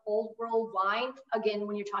non-preservative old world wine, again,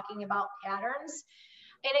 when you're talking about patterns.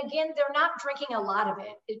 And again, they're not drinking a lot of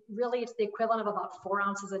it. It's the equivalent of about 4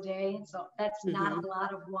 ounces a day. So that's not a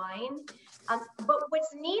lot of wine. But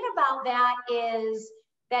what's neat about that is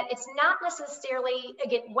that it's not necessarily,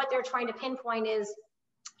 again, what they're trying to pinpoint is,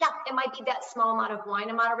 yeah, it might be that small amount of wine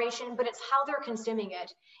in moderation, but it's how they're consuming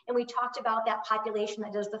it. And we talked about that population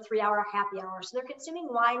that does the 3-hour happy hour. So they're consuming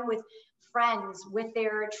wine with friends, with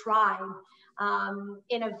their tribe,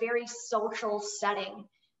 in a very social setting.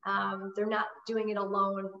 They're not doing it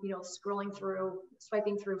alone, scrolling through,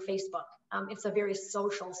 swiping through Facebook. It's a very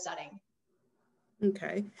social setting.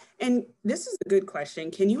 Okay. And this is a good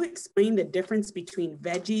question. Can you explain the difference between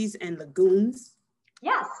veggies and legumes?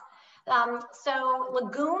 Yes. So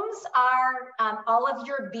legumes are all of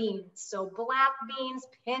your beans. So black beans,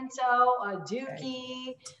 pinto,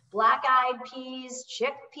 aduki, black-eyed peas,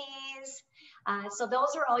 chickpeas. So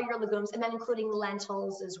those are all your legumes, and then including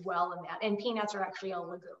lentils as well in that. And peanuts are actually a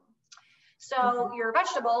legume. So your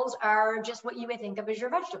vegetables are just what you would think of as your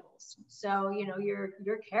vegetables. So, you know, your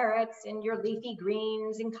carrots and your leafy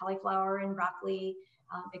greens and cauliflower and broccoli,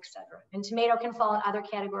 etc. And tomato can fall in either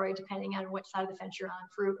category depending on which side of the fence you're on,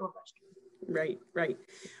 fruit or vegetable. Right, right.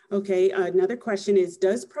 Okay, another question is,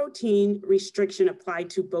 does protein restriction apply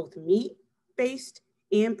to both meat-based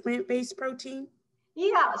and plant-based protein?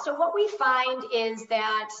 Yeah, so what we find is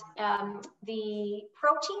that the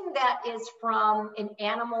protein that is from an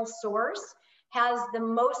animal source has the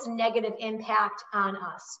most negative impact on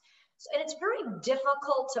us. So, and it's very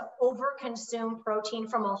difficult to overconsume protein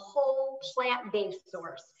from a whole plant-based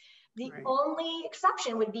source. The only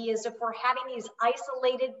exception would be is if we're having these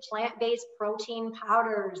isolated plant-based protein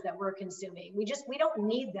powders that we're consuming. We don't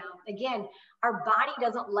need them. Again, our body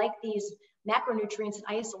doesn't like these macronutrients in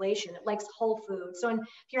isolation. It likes whole food. So if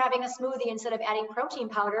you're having a smoothie, instead of adding protein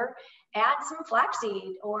powder, add some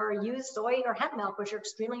flaxseed or use soy or hemp milk, which are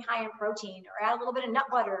extremely high in protein, or add a little bit of nut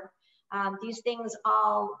butter. These things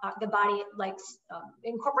all, the body likes,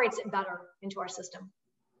 incorporates it better into our system.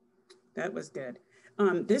 That was good.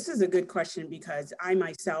 This is a good question because I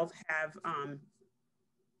myself have,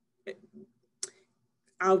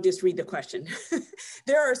 I'll just read the question.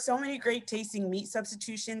 There are so many great tasting meat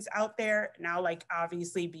substitutions out there now, like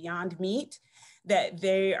obviously Beyond Meat, that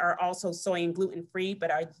they are also soy and gluten free, but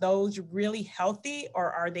are those really healthy,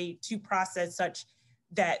 or are they too processed such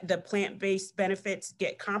that the plant-based benefits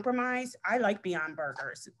get compromised? I like Beyond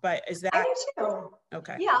Burgers, but is that? I do too.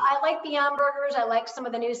 Okay. Yeah, I like Beyond Burgers. I like some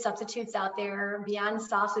of the new substitutes out there. Beyond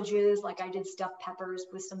sausages, like I did stuffed peppers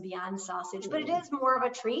with some Beyond sausage, but it is more of a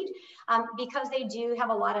treat because they do have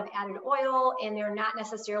a lot of added oil and they're not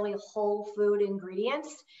necessarily whole food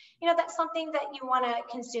ingredients. You know, that's something that you want to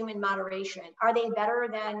consume in moderation. Are they better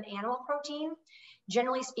than animal protein?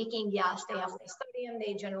 Generally speaking, yes, they have less sodium.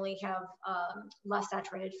 They generally have less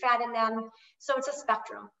saturated fat in them. So it's a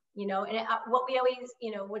spectrum, you know, and what we always,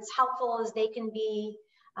 you know, what's helpful is they can be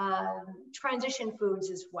transition foods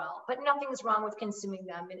as well, but nothing's wrong with consuming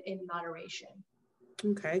them in moderation.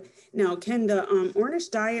 Okay. Now, can the Ornish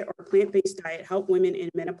diet or plant-based diet help women in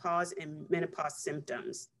menopause and menopause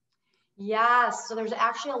symptoms? Yes, so there's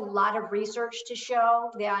actually a lot of research to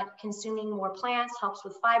show that consuming more plants helps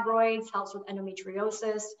with fibroids, helps with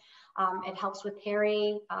endometriosis, it helps with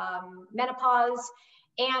menopause,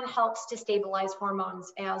 and helps to stabilize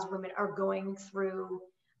hormones as women are going through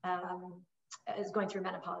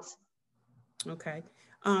menopause. Okay,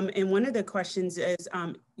 and one of the questions is,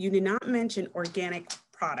 you did not mention organic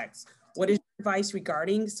products. What is your advice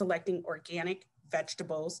regarding selecting organic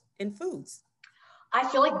vegetables and foods? I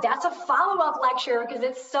feel like that's a follow-up lecture because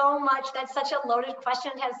it's so much, that's such a loaded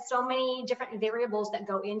question. It has so many different variables that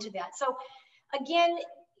go into that. So again,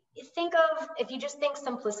 think of, if you just think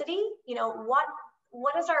simplicity, you know, what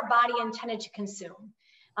is our body intended to consume?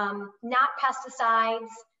 Not pesticides,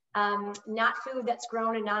 not food that's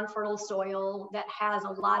grown in non-fertile soil that has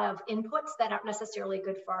a lot of inputs that aren't necessarily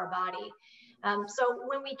good for our body. So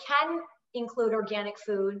when we can include organic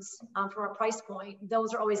foods from a price point,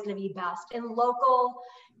 those are always going to be best. And local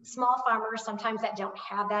small farmers, sometimes that don't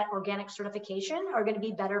have that organic certification, are going to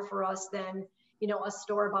be better for us than, you know, a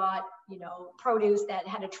store-bought, you know, produce that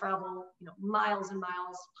had to travel, you know, miles and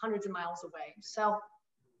miles, hundreds of miles away. So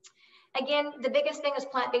again, the biggest thing is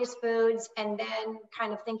plant-based foods, and then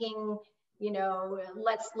kind of thinking, you know,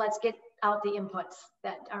 let's get out the inputs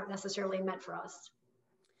that aren't necessarily meant for us.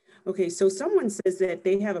 Okay, so someone says that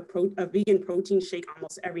they have a vegan protein shake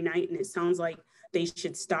almost every night, and it sounds like they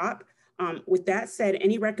should stop. With that said,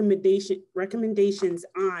 any recommendations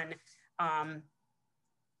on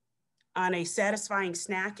a satisfying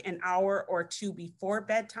snack an hour or two before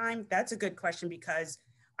bedtime? That's a good question because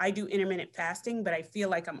I do intermittent fasting, but I feel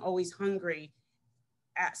like I'm always hungry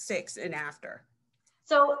at 6 and after.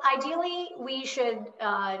 So ideally, we should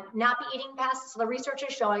not be eating past, so the research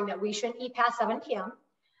is showing that we shouldn't eat past 7 p.m.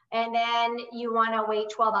 And then you want to wait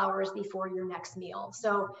 12 hours before your next meal.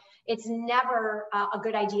 So it's never a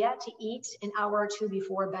good idea to eat an hour or two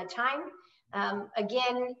before bedtime.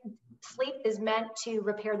 Again, sleep is meant to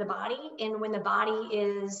repair the body. And when the body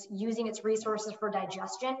is using its resources for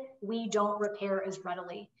digestion, we don't repair as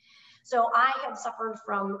readily. So I have suffered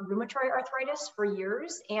from rheumatoid arthritis for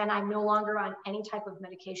years, and I'm no longer on any type of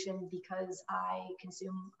medication because I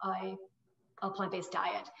consume a plant-based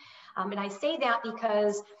diet. And I say that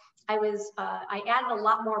because I added a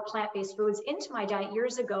lot more plant-based foods into my diet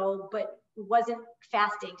years ago, but wasn't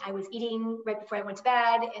fasting. I was eating right before I went to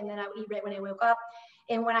bed, and then I would eat right when I woke up.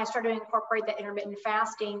 And when I started to incorporate the intermittent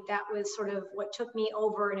fasting, that was sort of what took me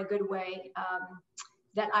over in a good way,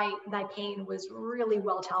 that my pain was really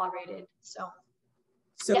well tolerated. So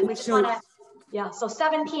yeah, we just want to, yeah, so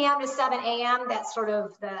 7 p.m. to 7 a.m., that's sort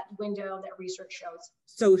of that window that research shows.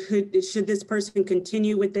 So should this person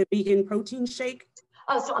continue with the vegan protein shake?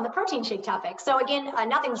 Oh, so on the protein shake topic. So again,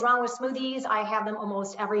 nothing's wrong with smoothies. I have them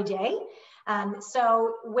almost every day.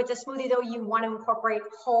 So with a smoothie though, you want to incorporate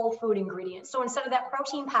whole food ingredients. So instead of that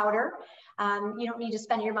protein powder, you don't need to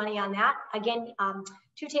spend your money on that. Again,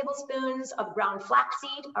 2 tablespoons of ground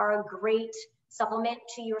flaxseed are a great supplement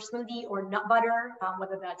to your smoothie, or nut butter,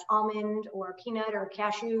 whether that's almond or peanut or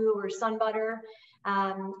cashew or sun butter.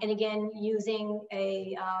 And again, using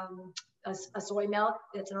a soy milk,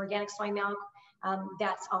 that's an organic soy milk.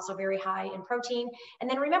 That's also very high in protein. And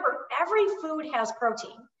then remember, every food has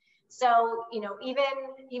protein. So, you know,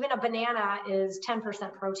 even a banana is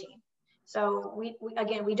 10% protein. So we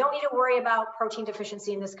again, we don't need to worry about protein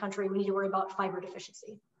deficiency in this country. We need to worry about fiber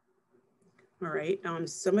deficiency. All right.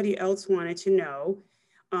 Somebody else wanted to know,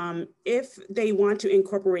 if they want to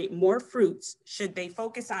incorporate more fruits, should they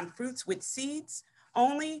focus on fruits with seeds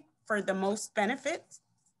only for the most benefits?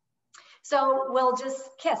 So we'll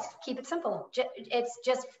just keep it simple. It's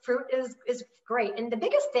just fruit is great. And the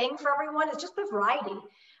biggest thing for everyone is just the variety.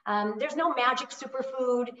 There's no magic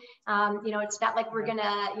superfood. You know, it's not like we're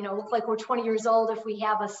gonna, you know, look like we're 20 years old if we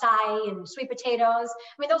have acai and sweet potatoes.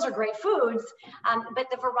 I mean, those are great foods, but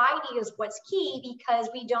the variety is what's key, because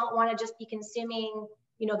we don't want to just be consuming,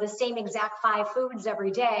 you know, the same exact 5 foods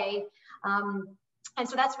every day. And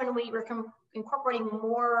so that's when we're incorporating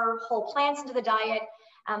more whole plants into the diet.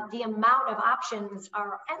 The amount of options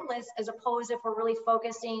are endless, as opposed if we're really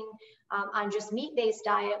focusing on just meat-based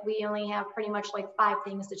diet, we only have pretty much like 5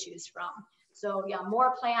 things to choose from. So yeah,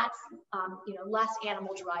 more plants, you know, less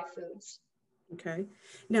animal-derived foods. Okay.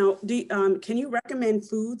 Now, can you recommend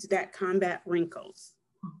foods that combat wrinkles?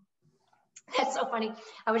 That's so funny.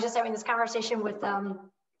 I was just having this conversation with an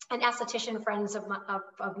esthetician friends of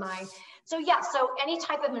mine. So yeah, so any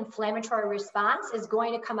type of inflammatory response is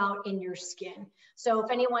going to come out in your skin. So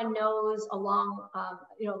if anyone knows a long,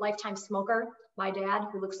 you know, lifetime smoker, my dad,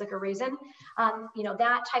 who looks like a raisin, you know,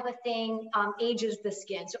 that type of thing ages the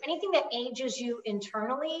skin. So anything that ages you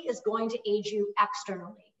internally is going to age you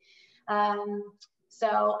externally.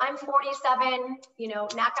 So I'm 47, you know,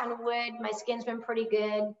 knock on wood, my skin's been pretty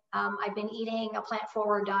good. I've been eating a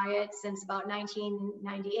plant-forward diet since about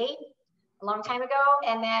 1998, a long time ago,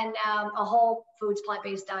 and then a whole foods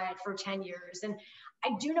plant-based diet for 10 years. And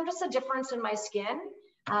I do notice a difference in my skin.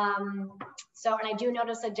 And I do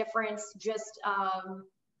notice a difference just,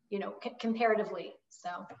 you know, comparatively, so.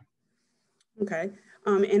 Okay,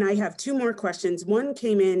 and I have 2 more questions. One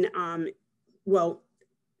came in, well,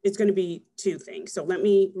 it's going to be 2 things. So let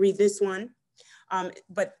me read this one.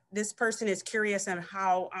 But this person is curious on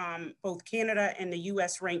how both Canada and the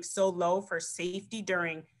US rank so low for safety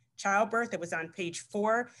during childbirth. It was on page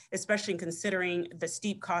 4, especially considering the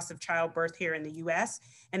steep cost of childbirth here in the US,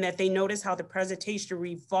 and that they notice how the presentation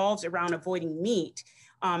revolves around avoiding meat,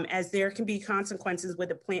 as there can be consequences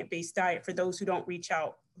with a plant-based diet for those who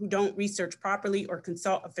don't research properly or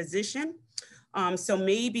consult a physician. So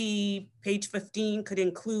maybe page 15 could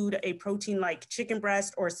include a protein like chicken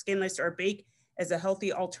breast or skinless or baked as a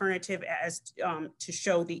healthy alternative as to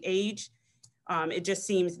show the age. It just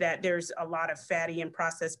seems that there's a lot of fatty and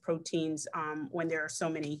processed proteins when there are so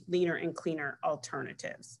many leaner and cleaner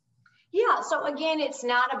alternatives. Yeah, so again, it's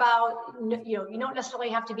not about, you know, you don't necessarily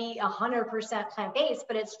have to be 100% plant-based,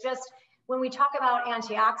 but it's just when we talk about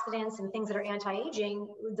antioxidants and things that are anti-aging,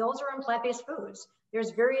 those are in plant-based foods.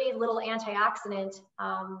 There's very little antioxidant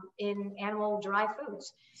in animal-derived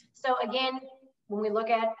foods. So again, when we look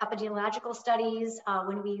at epidemiological studies,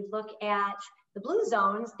 when we look at the blue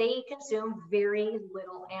zones, they consume very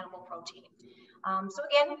little animal protein. So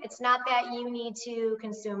again, it's not that you need to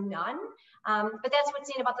consume none, but that's what's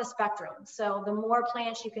neat about the spectrum. So the more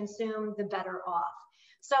plants you consume, the better off.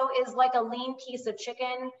 So is like a lean piece of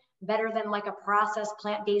chicken better than like a processed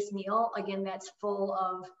plant-based meal, again, that's full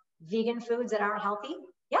of vegan foods that aren't healthy?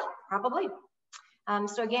 Yeah, probably.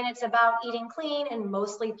 So again, it's about eating clean and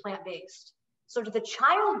mostly plant-based. So to the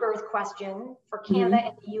childbirth question for Canada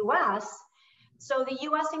and the US, so the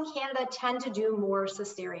US and Canada tend to do more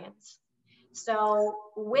cesareans. So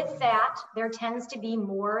with that, there tends to be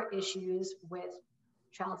more issues with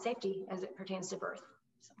child safety as it pertains to birth.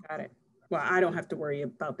 So. Got it. Well, I don't have to worry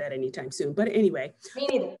about that anytime soon, but anyway. Me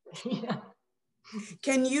neither. Yeah.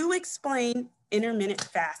 Can you explain intermittent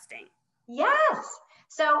fasting? Yes.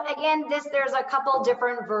 So again, there's a couple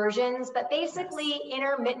different versions, but basically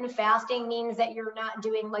intermittent fasting means that you're not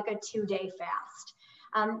doing like a 2-day fast.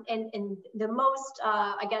 And the most,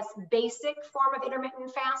 I guess, basic form of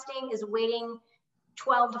intermittent fasting is waiting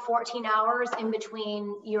 12 to 14 hours in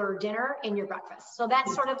between your dinner and your breakfast. So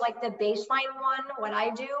that's sort of like the baseline one. What I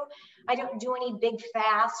don't do any big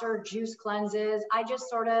fasts or juice cleanses. I just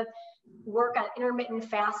sort of work on intermittent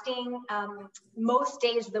fasting most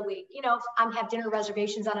days of the week. You know, if I have dinner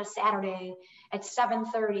reservations on a Saturday at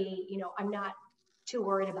 7:30, you know, I'm not too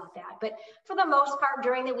worried about that. But for the most part,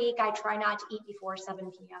 during the week, I try not to eat before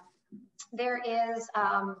 7 p.m. There is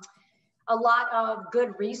a lot of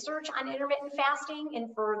good research on intermittent fasting.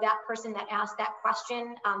 And for that person that asked that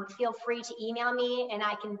question, feel free to email me and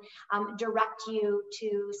I can direct you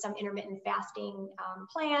to some intermittent fasting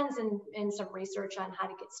plans and some research on how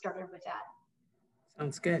to get started with that.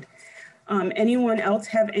 Sounds good. Anyone else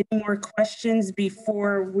have any more questions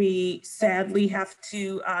before we sadly have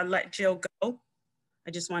to let Jill go?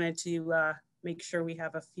 I just wanted to make sure we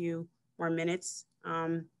have a few more minutes.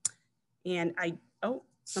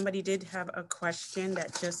 Somebody did have a question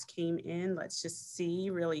that just came in. Let's just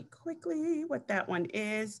see really quickly what that one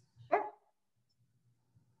is. Sure.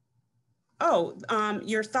 Oh,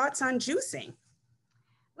 your thoughts on juicing?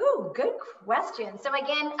 Ooh, good question. So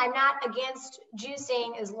again, I'm not against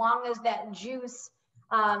juicing as long as that juice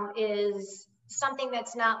is something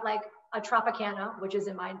that's not like a Tropicana, which is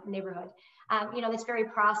in my neighborhood. You know, that's very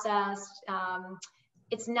processed.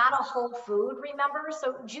 It's not a whole food, remember?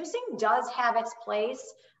 So juicing does have its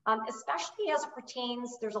place, especially as it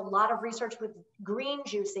pertains, there's a lot of research with green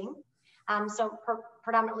juicing,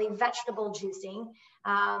 predominantly vegetable juicing,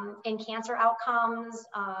 in cancer outcomes,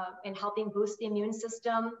 and helping boost the immune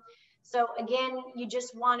system. So again, you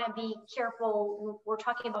just want to be careful. We're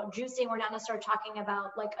talking about juicing. We're not necessarily talking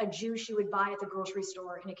about like a juice you would buy at the grocery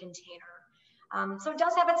store in a container. So it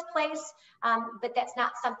does have its place, but that's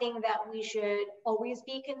not something that we should always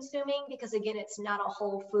be consuming because again, it's not a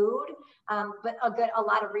whole food, but a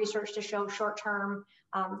lot of research to show short-term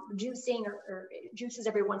juicing or juices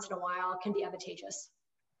every once in a while can be advantageous.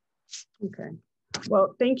 Okay.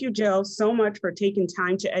 Well, thank you, Jill, so much for taking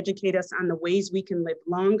time to educate us on the ways we can live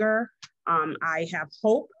longer. I have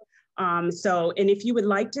hope. And if you would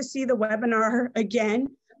like to see the webinar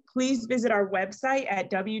again, please visit our website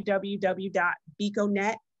at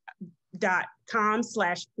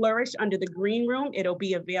www.beconet.com/flourish under the green room. It'll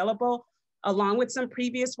be available along with some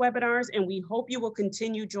previous webinars, and we hope you will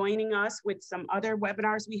continue joining us with some other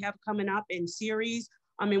webinars we have coming up in series.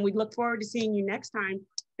 And we look forward to seeing you next time.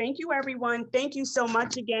 Thank you, everyone. Thank you so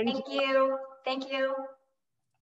much again. Thank you. Thank you.